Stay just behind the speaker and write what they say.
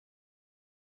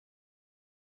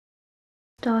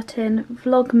Starting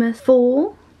Vlogmas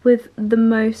 4 with the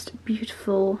most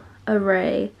beautiful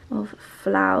array of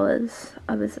flowers.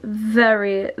 I was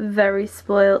very, very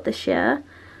spoiled this year.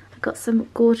 I got some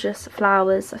gorgeous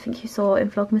flowers, I think you saw in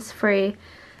Vlogmas 3,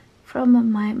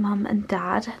 from my mum and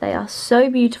dad. They are so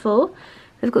beautiful.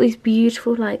 They've got these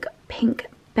beautiful like pink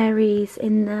berries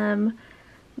in them.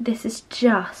 This is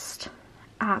just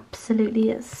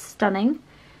absolutely stunning.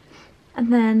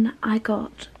 And then I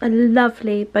got a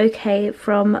lovely bouquet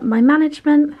from my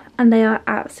management, and they are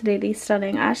absolutely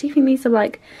stunning. I actually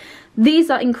think these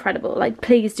are incredible. Like,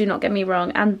 please do not get me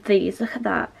wrong. And these, look at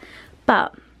that.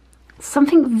 But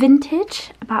something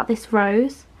vintage about this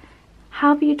rose.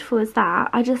 How beautiful is that?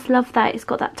 I just love that it's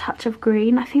got that touch of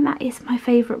green. I think that is my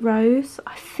favourite rose.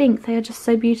 I think they are just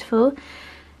so beautiful.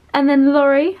 And then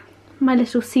Laurie, my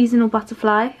little seasonal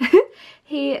butterfly,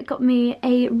 he got me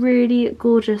a really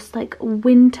gorgeous like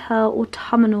winter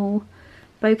autumnal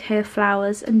bouquet of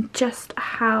flowers, and just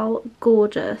how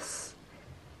gorgeous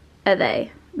are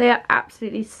they? They are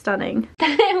absolutely stunning. The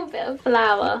little bit of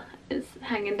flower is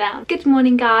hanging down. Good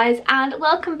morning guys, and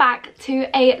welcome back to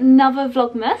another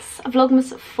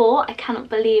Vlogmas 4. I cannot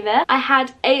believe it. I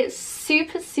had a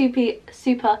super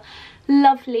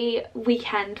lovely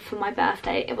weekend for my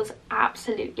birthday. It was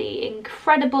absolutely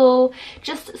incredible,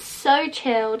 just so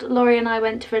chilled. Laurie and I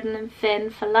went to Riddle and Finn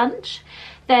for lunch.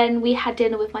 Then we had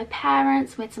dinner with my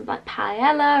parents. We had some like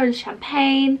paella and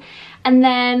champagne, and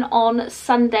then on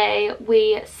Sunday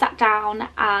we sat down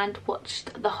and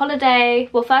watched The Holiday.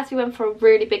 Well, first we went for a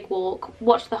really big walk,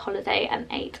 watched The Holiday and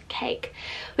ate cake,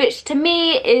 which to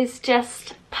me is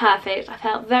just perfect. I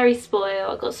felt very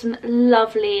spoiled. I got some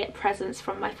lovely presents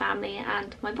from my family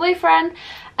and my boyfriend.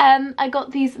 I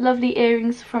got these lovely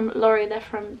earrings from Laurie. They're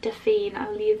from Dauphine.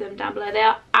 I'll leave them down below. They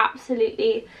are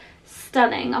absolutely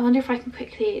stunning. I wonder if I can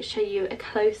quickly show you a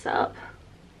close-up.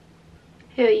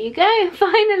 Here you go,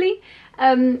 finally.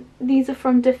 These are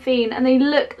from Dauphine, and they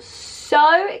look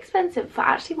so expensive for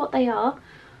actually what they are.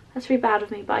 That's really bad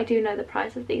of me, but I do know the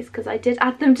price of these because I did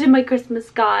add them to my Christmas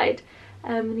guide.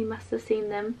 And you must have seen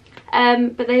them.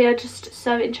 But they are just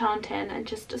so enchanting and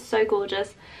just so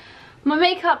gorgeous. My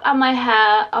makeup and my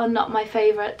hair are not my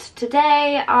favourite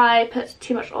today. I put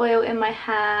too much oil in my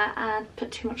hair and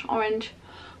put too much orange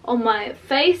on my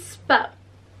face, but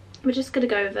we're just gonna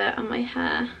go with it. And my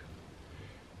hair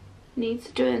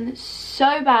needs doing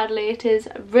so badly, it is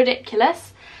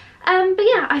ridiculous. But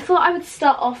yeah, I thought I would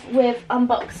start off with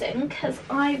unboxing because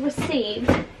I received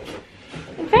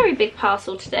a very big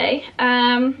parcel today,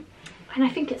 and I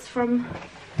think it's from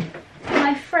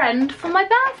my friend for my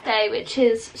birthday, which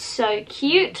is so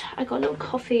cute. I got a little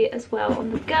coffee as well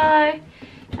on the go.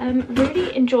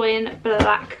 Really enjoying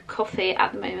black coffee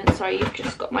at the moment. Sorry, you've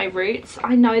just got my roots.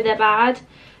 I know they're bad,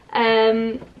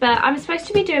 but I'm supposed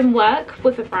to be doing work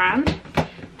with a brand.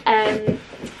 They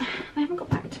haven't got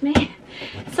back to me,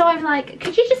 so I'm like,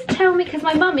 could you just tell me, because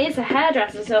my mum is a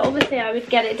hairdresser, so obviously I would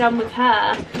get it done with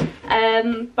her.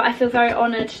 But I feel very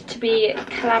honoured to be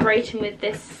collaborating with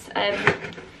this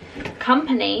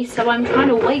company, so I'm trying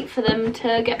to wait for them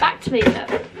to get back to me,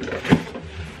 but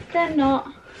they're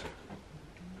not.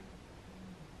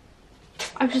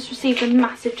 I've just received a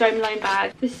massive Jo Malone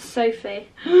bag. This is Sophie.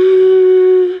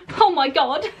 Oh my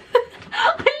god.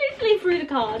 I literally threw the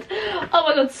card. Oh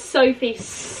my god, Sophie,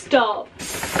 stop.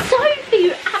 Sophie,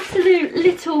 you absolute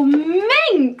little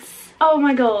minx. Oh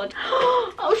my god.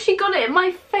 Oh, she got it in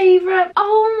my favourite.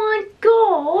 Oh my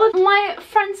god. My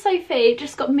friend Sophie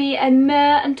just got me a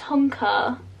Myrrh and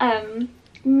Tonka. Can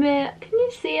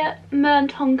you see it? Myrrh and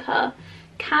Tonka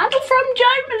candle from Jo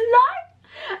Malone.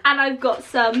 And I've got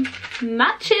some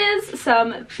matches,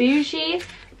 some bougie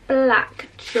black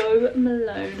Jo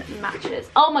Malone matches.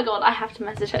 Oh my god, I have to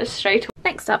message her straight away.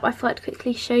 Next up, I thought I'd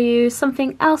quickly show you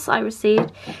something else I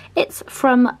received. It's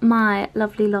from my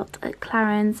lovely lot at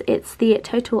Clarins. It's the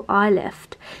Total Eye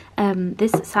Lift.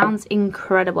 This sounds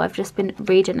incredible. I've just been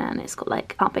reading it, and it's got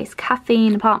like plant-based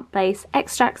caffeine, plant-based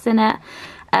extracts in it.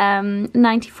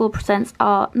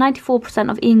 94%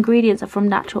 of the ingredients are from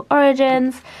natural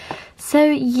origins. So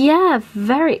yeah,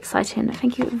 very exciting.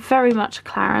 Thank you very much,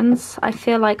 Clarins. I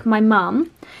feel like my mum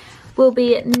will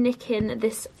be nicking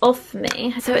this off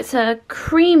me. So it's a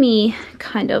creamy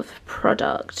kind of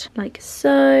product, like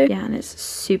so. Yeah, and it's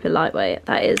super lightweight.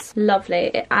 That is lovely.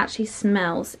 It actually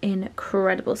smells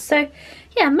incredible. So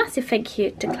yeah, massive thank you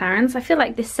to Clarins. I feel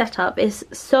like this setup is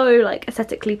so like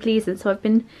aesthetically pleasing. So I've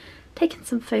been taking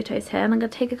some photos here, and I'm going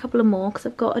to take a couple of more because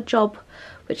I've got a job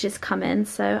which is coming,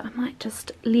 so I might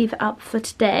just leave it up for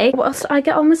today whilst I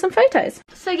get on with some photos.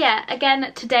 So yeah,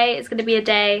 again, today is going to be a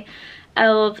day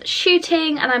of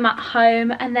shooting and I'm at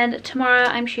home, and then tomorrow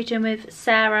I'm shooting with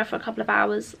Sarah for a couple of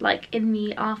hours, like in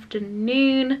the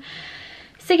afternoon.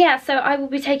 So yeah, so I will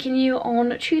be taking you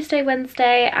on Tuesday,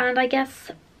 Wednesday, and I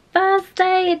guess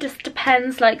Thursday. It just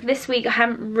depends. Like this week I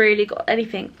haven't really got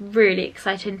anything really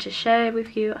exciting to share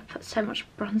with you. I put so much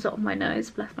bronzer on my nose,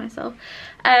 bless myself.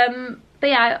 But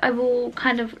yeah, I will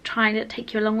kind of try and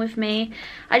take you along with me.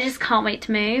 I just can't wait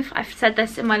to move. I've said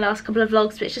this in my last couple of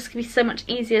vlogs, but it's just gonna be so much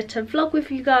easier to vlog with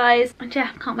you guys. And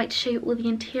yeah, I can't wait to show you all the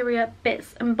interior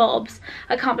bits and bobs.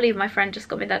 I can't believe my friend just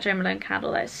got me that Jo Malone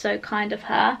candle. That is so kind of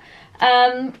her.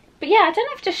 But yeah, I don't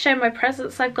know if to show my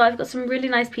presents I've got some really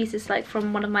nice pieces, like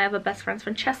from one of my other best friends,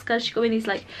 Francesca. She got me these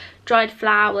like dried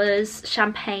flowers,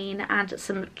 champagne and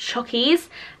some chockies,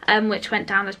 which went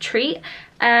down a treat.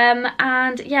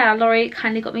 And yeah, Laurie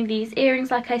kindly got me these earrings,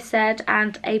 like I said,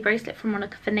 and a bracelet from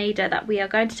Monica Fineda that we are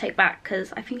going to take back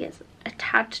because I think it's a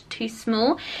tad too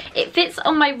small. It fits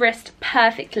on my wrist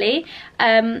perfectly,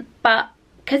 but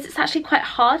because it's actually quite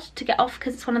hard to get off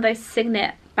because it's one of those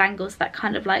signet bangles that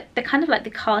they're kind of like the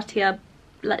Cartier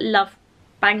like love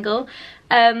bangle,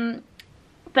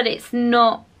 but it's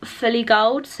not fully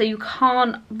gold, so you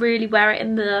can't really wear it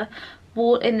in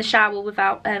the shower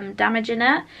without damaging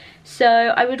it. So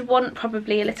I would want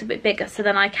probably a little bit bigger, so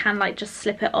then I can like just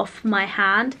slip it off my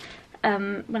hand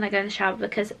when I go in the shower,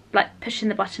 because like pushing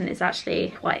the button is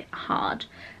actually quite hard.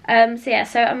 So yeah,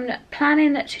 so I'm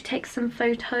planning to take some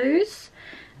photos,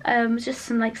 just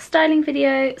some like styling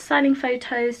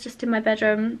photos just in my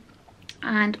bedroom,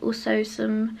 and also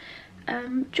some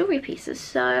jewelry pieces.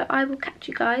 So I will catch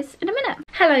you guys in a minute.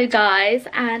 Hello guys,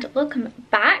 and welcome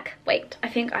back. Wait, I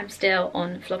think I'm still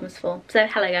on Vlogmas 4. So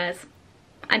hello guys,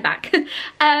 I'm back.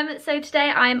 So today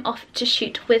I'm off to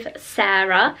shoot with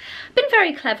Sarah. Been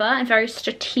very clever and very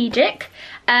strategic.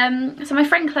 So my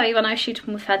friend Chloe, when I was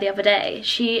shooting with her the other day,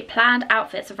 she planned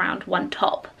outfits around one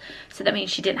top. So that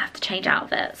means she didn't have to change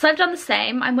outfit. So I've done the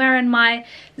same. I'm wearing my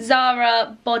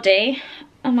Zara body.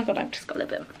 Oh my god, I've just got a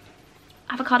little bit of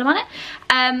avocado on it.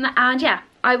 And yeah,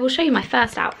 I will show you my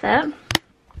first outfit.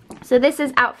 So this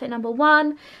is outfit number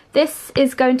 1. This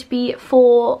is going to be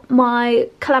for my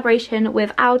collaboration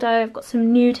with Aldo. I've got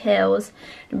some nude heels,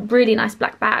 really nice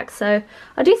black bag. So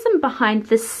I'll do some behind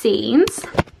the scenes,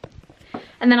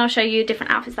 and then I'll show you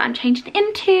different outfits that I'm changing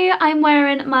into. I'm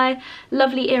wearing my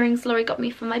lovely earrings Laurie got me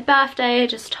for my birthday.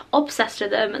 Just obsessed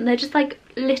with them, and they're just like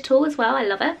little as well. I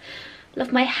love it.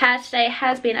 Love my hair today.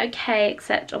 Hair's been okay,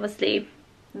 except obviously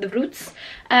the roots.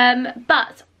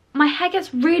 But my hair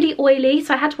gets really oily,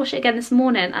 so I had to wash it again this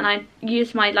morning, and I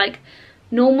used my like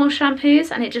normal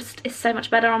shampoos, and it just is so much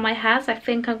better on my hair. So I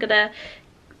think I'm gonna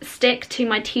stick to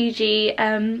my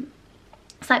TIGI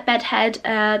it's like bedhead,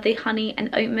 the honey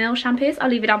and oatmeal shampoos. I'll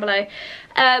leave it down below.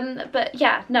 But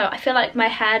yeah, no, I feel like my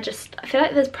hair just, I feel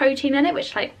like there's protein in it,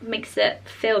 which like makes it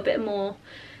feel a bit more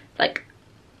like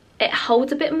it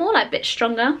holds a bit more, like a bit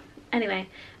stronger. Anyway,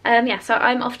 yeah, so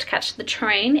I'm off to catch the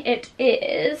train. It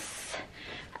is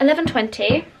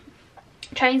 11:20,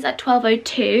 train's at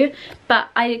 12:02, but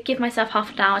I give myself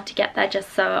half an hour to get there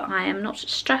just so I am not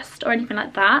stressed or anything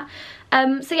like that.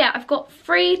 So yeah, I've got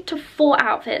 3 to 4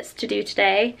 outfits to do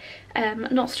today.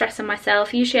 Not stressing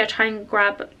myself. Usually I try and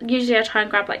grab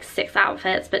like 6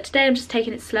 outfits, but today I'm just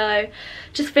taking it slow.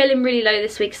 Just feeling really low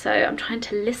this week, so I'm trying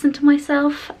to listen to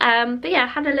myself. But yeah, I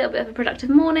had a little bit of a productive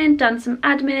morning, done some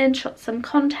admin, shot some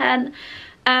content.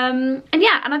 And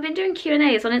yeah, and I've been doing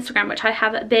Q&As on Instagram, which I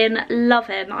have been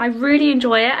loving. I really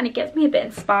enjoy it, and it gets me a bit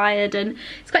inspired, and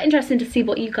it's quite interesting to see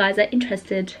what you guys are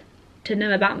interested to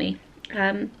know about me.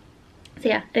 So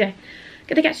yeah, anyway,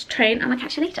 gonna catch the train and I'll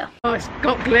catch you later. Oh, it's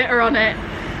got glitter on it.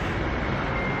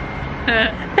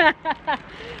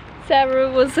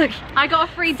 Sarah was like, I got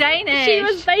a free Danish.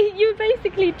 You were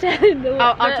basically telling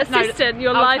the assistant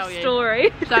your life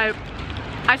story. So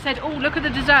I said, oh, look at the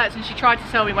desserts, and she tried to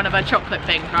sell me one of her chocolate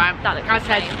things, right? That looked I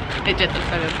said, it did look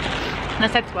so good. And I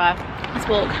said to her, let's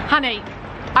walk. Honey,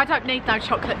 I don't need no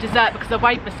chocolate dessert because I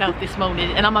weighed myself this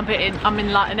morning and I'm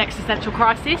in like an existential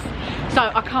crisis, so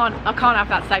I can't have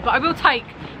that today. But I will take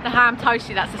the ham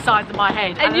toasty that's the size of my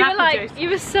head. And you were like, you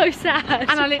were so sad.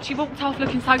 And I literally walked off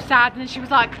looking so sad, and then she was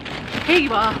like, here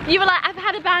you are. You were like, I've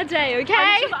had a bad day,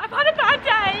 okay? Like, I've had a bad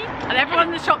day. And everyone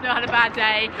in the shop knew I had a bad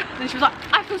day. And then she was like,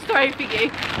 I feel sorry for you.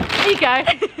 Here you go.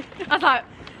 I was like,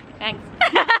 thanks.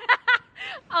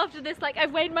 After this, like,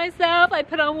 I've weighed myself, I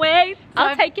put on weight, so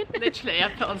I'll take it. Literally,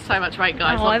 I've put on so much weight,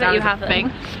 guys. Oh, I bet you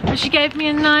haven't. But she gave me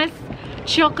a nice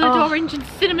chocolate orange and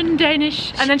cinnamon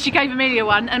Danish, and then she gave Amelia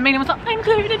one, and Amelia was like, I'm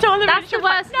gluing it all. That's the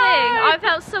worst thing. I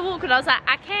felt so awkward. I was like,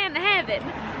 I can't have it.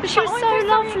 But she was so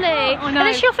lovely. And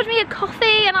then she offered me a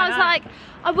coffee, and I was like,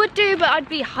 I would do, but I'd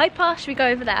be hyper. Should we go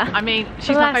over there? I mean,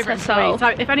 she's my favourite employee. So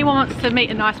if anyone wants to meet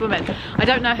a nice woman, I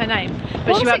don't know her name,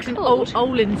 but she works in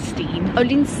Olenstein.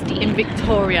 Olenstein. In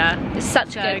Victoria. It's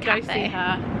such a good cafe. Go see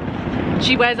her.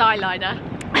 She wears eyeliner.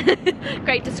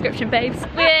 Great description, babes.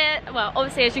 Well,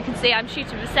 obviously, as you can see, I'm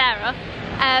shooting with Sarah.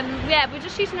 Yeah, we're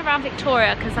just shooting around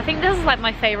Victoria because I think this is like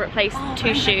my favourite place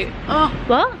to shoot. Oh,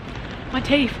 what? My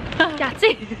teeth. That's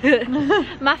it.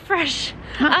 My fresh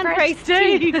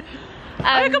teeth.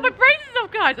 I got my braces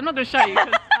off, guys. I'm not going to show you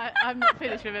because I'm not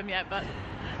finished with them yet, but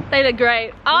they look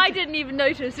great. I didn't even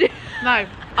notice. No,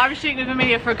 I was shooting with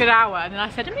Amelia for a good hour, and then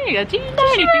I said, Amelia, do you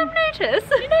know anything? Notice?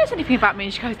 Do you notice anything about me?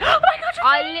 And she goes, oh my god,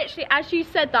 I literally, as you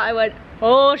said that, I went,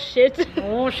 oh shit.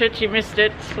 Oh shit, you missed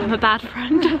it. I'm a bad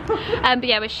friend. But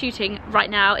yeah, we're shooting right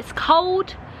now. It's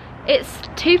cold. It's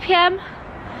 2 PM.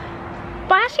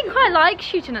 But I actually quite like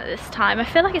shooting at this time. I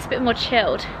feel like it's a bit more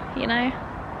chilled, you know?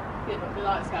 Yeah, but the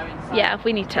light's going, so yeah,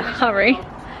 we need to hurry.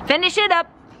 Finish it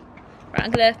up. Right,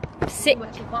 I'm gonna sit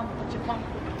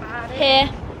here.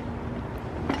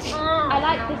 I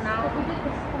like this. We did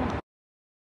this.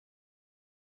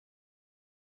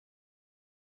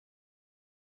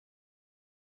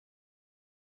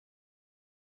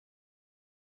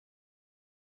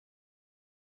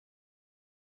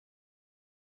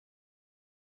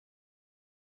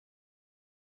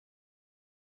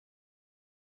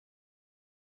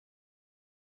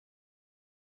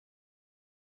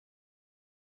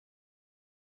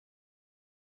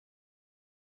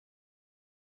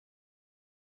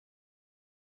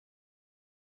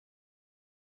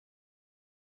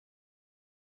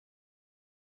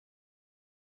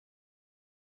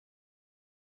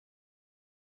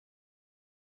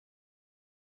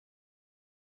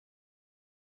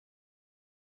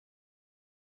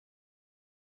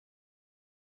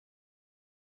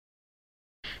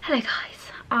 Hello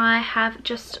guys, I have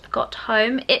just got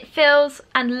home. It feels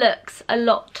and looks a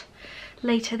lot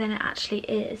later than it actually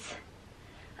is.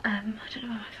 I don't know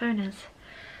where my phone is.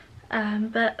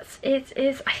 But it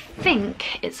is, I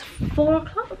think it's 4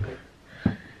 o'clock.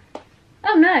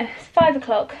 Oh no, it's 5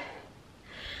 o'clock.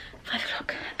 5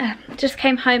 o'clock. Just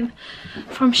came home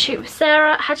from shoot with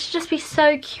Sarah. Had to just be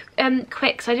so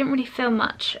quick, so I didn't really film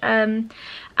much.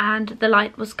 And the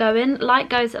light was going. Light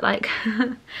goes at like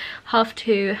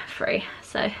 2:30, 3.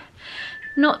 So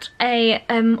not a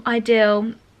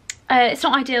ideal. It's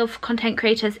not ideal for content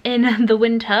creators in the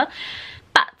winter.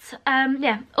 But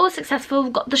yeah, all successful.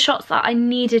 Got the shots that I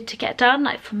needed to get done,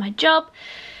 like for my job.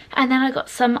 And then I got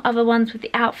some other ones with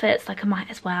the outfits, like I might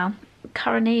as well.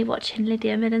 Currently watching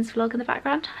Lydia Millen's vlog in the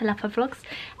background. I love her vlogs.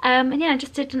 And yeah, I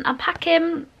just did an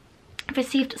unpacking.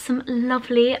 Received some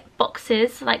lovely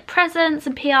boxes, like presents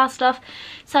and PR stuff,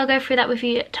 so I'll go through that with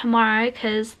you tomorrow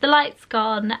because the light's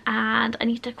gone and I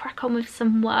need to crack on with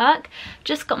some work.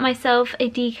 Just got myself a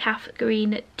decaf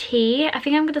green tea. I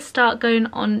think I'm going to start going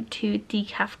on to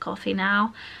decaf coffee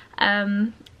now.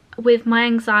 With my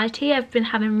anxiety, I've been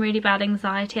having really bad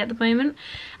anxiety at the moment,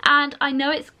 and I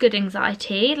know it's good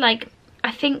anxiety. Like,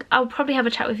 I think I'll probably have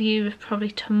a chat with you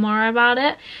probably tomorrow about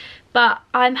it. But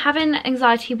I'm having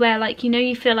anxiety where, like, you know,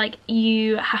 you feel like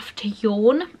you have to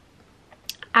yawn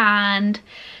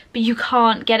but you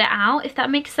can't get it out, if that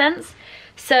makes sense.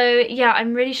 So yeah,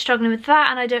 I'm really struggling with that,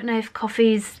 and I don't know if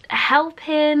coffee's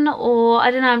helping, or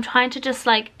I don't know, I'm trying to just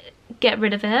like get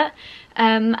rid of it.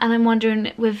 And I'm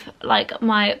wondering with like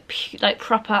my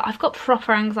I've got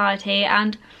proper anxiety,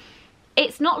 and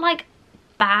it's not like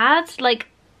bad, like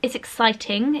it's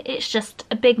exciting, it's just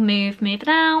a big moving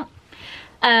out.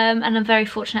 And I'm very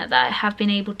fortunate that I have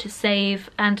been able to save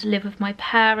and live with my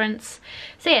parents.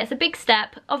 So yeah, it's a big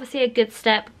step, obviously a good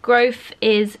step. Growth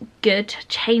is good,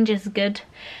 change is good.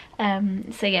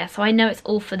 So yeah, so I know it's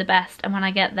all for the best, and when I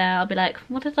get there I'll be like,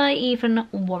 what did I even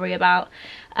worry about?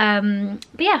 But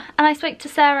yeah, and I spoke to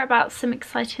Sarah about some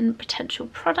exciting potential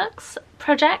projects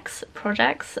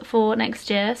for next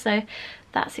year, so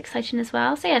that's exciting as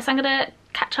well. So yeah, so I'm gonna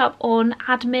catch up on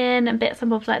admin and bits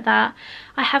and bobs like that.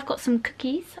 I have got some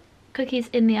cookies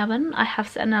in the oven. I have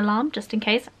set an alarm just in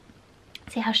case.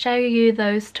 See, I'll show you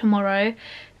those tomorrow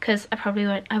because I probably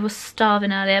won't. I was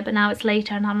starving earlier, but now it's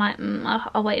later and I'm like,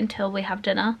 I'll wait until we have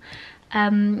dinner.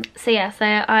 So yeah, so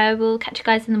I will catch you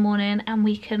guys in the morning and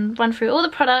we can run through all the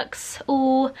products,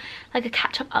 all like a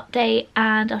catch-up update,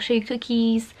 and I'll show you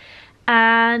cookies.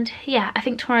 And yeah, I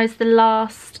think tomorrow's the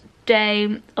last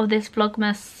day of this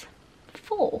Vlogmas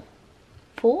 4.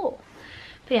 But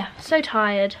yeah, so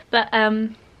tired. But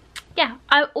yeah,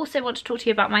 I also want to talk to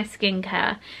you about my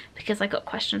skincare because I got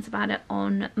questions about it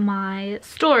on my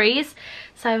stories,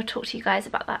 so I'll talk to you guys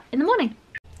about that in the morning.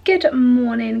 Good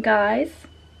morning, guys.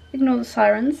 Ignore the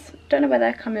sirens, don't know where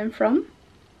they're coming from.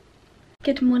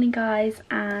 Good morning guys,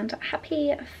 and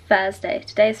happy Thursday.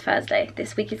 Today is Thursday.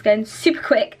 This week is going super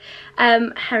quick.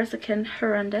 Hair is looking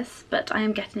horrendous, but I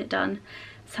am getting it done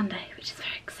Sunday, which is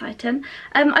very exciting.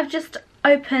 I've just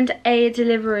opened a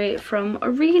delivery from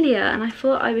Amelia and I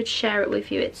thought I would share it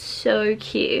with you. It's so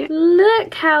cute.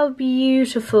 Look how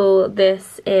beautiful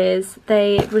this is.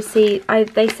 They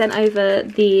sent over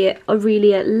the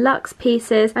Amelia Luxe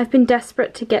pieces. I've been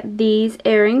desperate to get these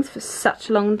earrings for such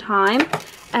a long time.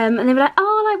 And they were like,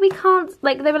 oh, like we can't,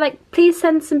 like they were like, please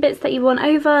send some bits that you want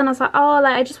over, and I was like, oh,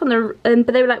 like I just want the,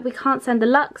 but they were like, we can't send the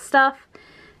Luxe stuff.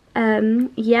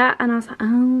 Yeah, and I was like,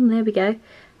 oh, there we go.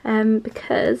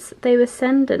 Because they were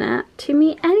sending it to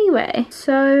me anyway.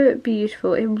 So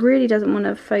beautiful. It really doesn't want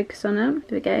to focus on it.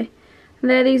 There we go. And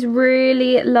they're these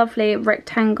really lovely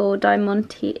rectangle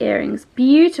diamante earrings.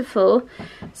 Beautiful.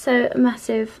 So a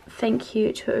massive thank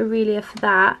you to Amelia for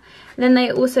that. And then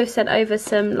they also sent over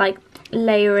some like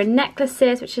layering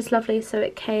necklaces, which is lovely. So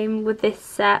it came with this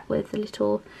set with a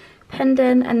little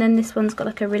pendant, and then this one's got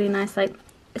like a really nice like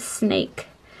snake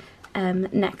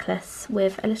necklace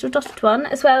with a little dotted one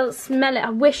as well. Smell it. I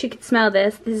wish you could smell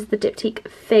this. This is the Diptyque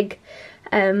Fig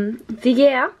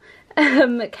Vier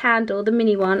candle, the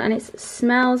mini one, and it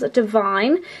smells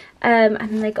divine. And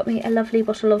then they got me a lovely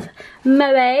bottle of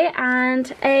Moët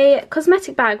and a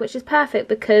cosmetic bag, which is perfect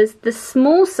because the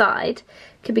small side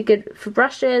could be good for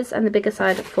brushes and the bigger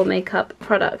side for makeup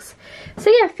products. So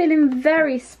yeah, feeling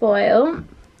very spoiled.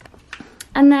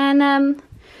 And then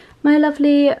my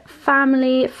lovely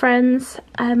family friends,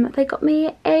 they got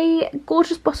me a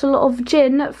gorgeous bottle of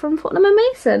gin from Fortnum &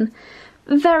 Mason.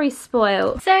 Very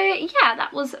spoiled. So yeah,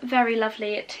 that was very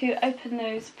lovely to open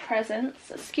those presents.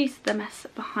 Excuse the mess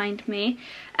behind me.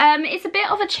 It's a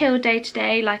bit of a chill day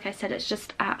today. Like I said, it's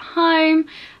just at home.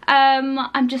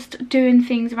 I'm just doing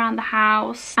things around the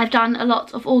house. I've done a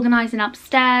lot of organising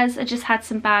upstairs. I just had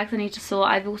some bags I need to sort.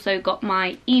 I've also got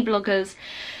my e-bloggers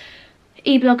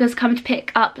come to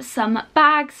pick up some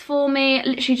bags for me,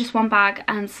 literally just one bag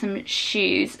and some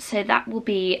shoes, so that will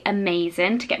be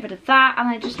amazing to get rid of that. And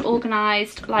I just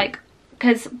organised, like,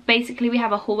 because basically we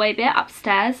have a hallway bit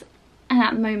upstairs, and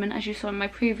at the moment, as you saw in my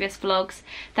previous vlogs,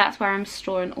 that's where I'm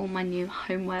storing all my new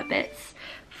homeware bits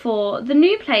for the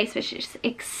new place, which is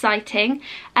exciting.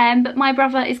 But my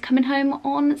brother is coming home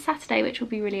on Saturday, which will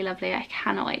be really lovely. I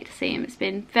cannot wait to see him. It's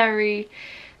been very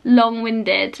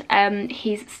long-winded.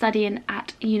 He's studying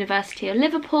at University of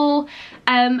Liverpool,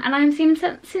 and I haven't seen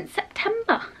him since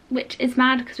September, which is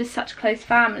mad because we're such a close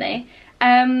family.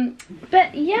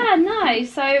 But yeah, no,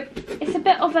 so it's a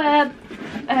bit of a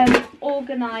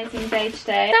organising day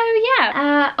today. So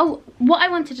yeah, oh, what I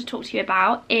wanted to talk to you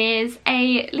about is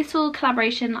a little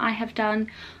collaboration I have done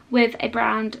with a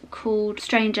brand called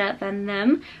Stranger Than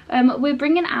Them. We're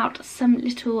bringing out some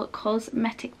little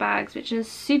cosmetic bags, which is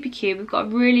super cute. We've got a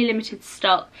really limited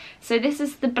stock. So this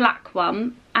is the black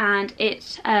one, and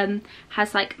it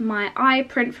has like my eye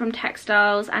print from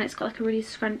Textiles, and it's got like a really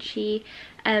scrunchy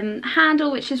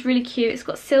handle, which is really cute. It's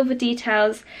got silver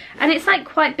details, and it's like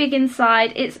quite big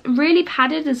inside. It's really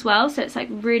padded as well, so it's like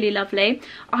really lovely.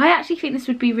 I actually think this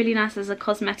would be really nice as a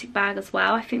cosmetic bag as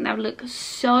well. I think that would look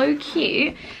so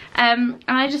cute. And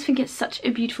I just think it's such a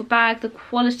beautiful bag. The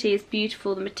quality is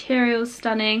beautiful, the material is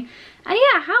stunning, and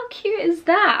yeah, how cute is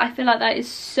that? I feel like that is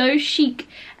so chic.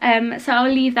 So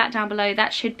I'll leave that down below.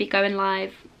 That should be going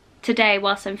live today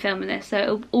whilst I'm filming this, so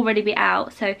it'll already be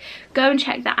out, so go and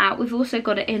check that out. We've also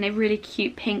got it in a really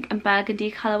cute pink and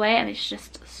burgundy colourway, and it's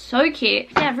just so cute.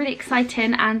 Yeah, really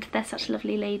exciting, and they're such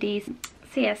lovely ladies.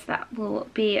 So yes, that will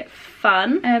be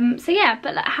fun. So yeah,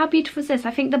 but like, how beautiful is this?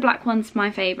 I think the black one's my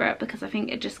favourite because I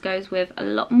think it just goes with a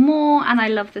lot more, and I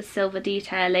love the silver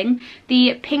detailing.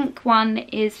 The pink one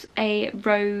is a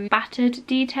rose battered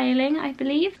detailing, I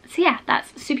believe. So yeah,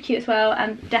 that's super cute as well,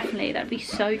 and definitely that'd be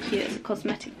so cute as a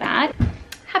cosmetic bag.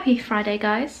 Happy Friday,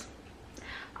 guys.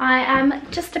 I am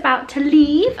just about to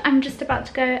leave. I'm just about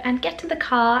to go and get to the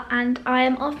car, and I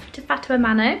am off to Fatto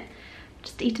Romano.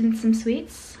 Just eating some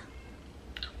sweets.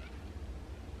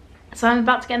 So I'm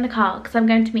about to get in the car because I'm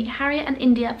going to meet Harriet and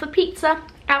India for pizza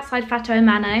outside Fatto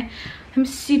Romano. I'm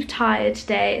super tired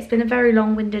today. It's been a very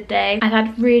long-winded day. I've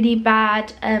had really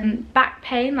bad back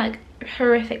pain, like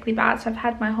horrifically bad. So I've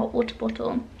had my hot water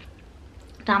bottle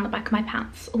down the back of my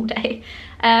pants all day.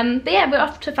 But yeah, we're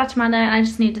off to Fatto Romano, and I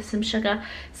just needed some sugar.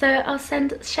 So I'll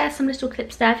share some little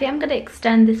clips there. I think I'm going to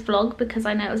extend this vlog because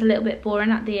I know it was a little bit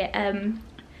boring at the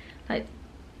like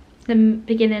the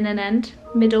beginning and end,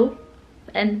 middle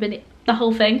and the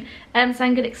whole thing. So I'm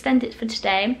going to extend it for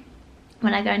today.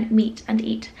 when I go and meet and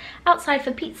eat outside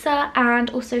for pizza. And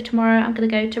also tomorrow I'm going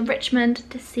to go to Richmond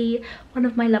to see one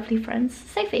of my lovely friends,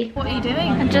 Sophie. What are you doing?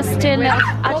 I'm just doing little,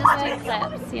 I just take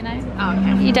clips, you know. Oh,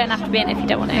 okay. You don't have to be in it if you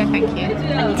don't want to. No,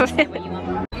 thank you.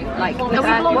 Like,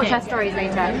 watch our stories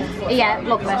later. Yeah,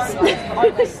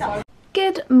 Vlogmas.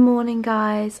 Good morning,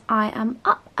 guys. I am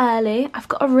up early. I've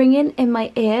got a ringing in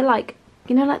my ear, like,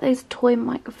 you know, like those toy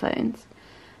microphones.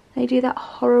 They do that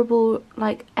horrible,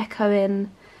 like,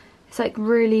 echoing. It's like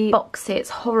really boxy. It's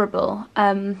horrible.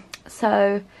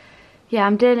 So yeah,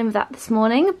 I'm dealing with that this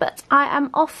morning. But I am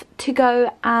off to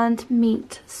go and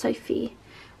meet Sophie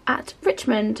at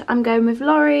Richmond. I'm going with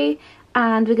Laurie,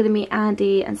 and we're going to meet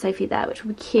Andy and Sophie there, which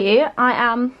will be cute. I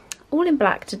am all in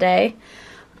black today.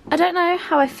 I don't know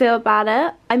how I feel about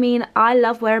it. I mean, I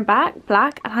love wearing black,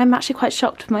 and I'm actually quite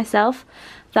shocked with myself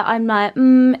that I'm like,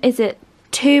 is it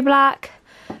too black?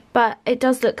 But it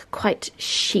does look quite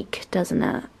chic, doesn't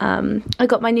it? I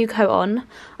got my new coat on.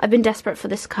 I've been desperate for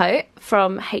this coat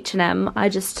from H&M. I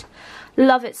just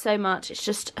love it so much. It's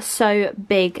just so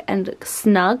big and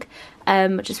snug,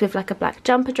 just with like a black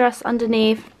jumper dress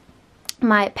underneath.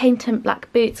 My patent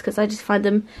black boots, because I just find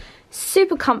them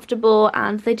super comfortable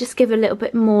and they just give a little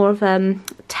bit more of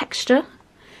texture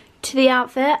to the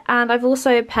outfit. And I've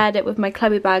also paired it with my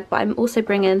Chloe bag, but I'm also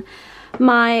bringing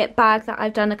my bag that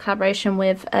I've done a collaboration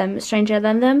with Stranger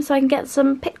Than Them, so I can get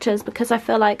some pictures, because I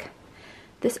feel like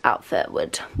this outfit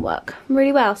would work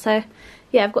really well. So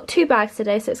yeah, I've got 2 bags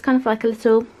today, so it's kind of like a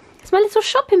little, it's my little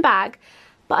shopping bag,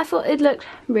 but I thought it looked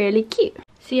really cute.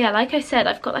 So yeah, like I said,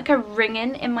 I've got like a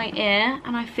ringing in my ear,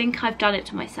 and I think I've done it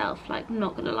to myself, like, I'm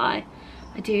not gonna lie.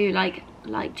 I do like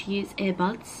to use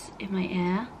earbuds in my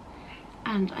ear,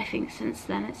 and I think since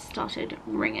then it's started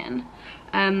ringing.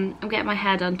 I'm getting my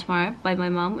hair done tomorrow by my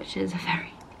mum, which is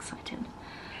very exciting.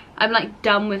 I'm like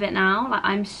done with it now. Like,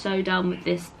 I'm so done with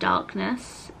this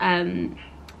darkness. I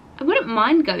wouldn't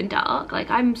mind going dark, like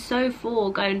I'm so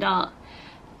for going dark,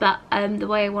 but the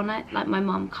way I want it, like my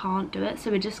mum can't do it,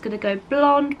 so we're just gonna go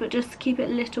blonde, but just keep it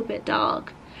a little bit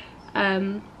dark.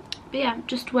 But yeah,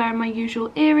 just wearing my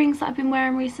usual earrings that I've been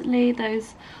wearing recently,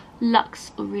 those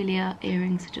Luxe Aurelia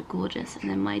earrings, which are gorgeous, and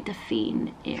then my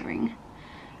Dauphine earring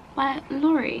by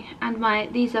Laurie,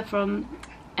 and these are from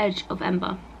Edge of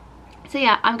Ember. So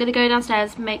yeah, I'm gonna go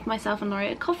downstairs, make myself and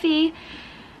Laurie a coffee,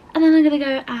 and then I'm gonna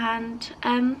go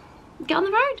and get on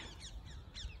the road.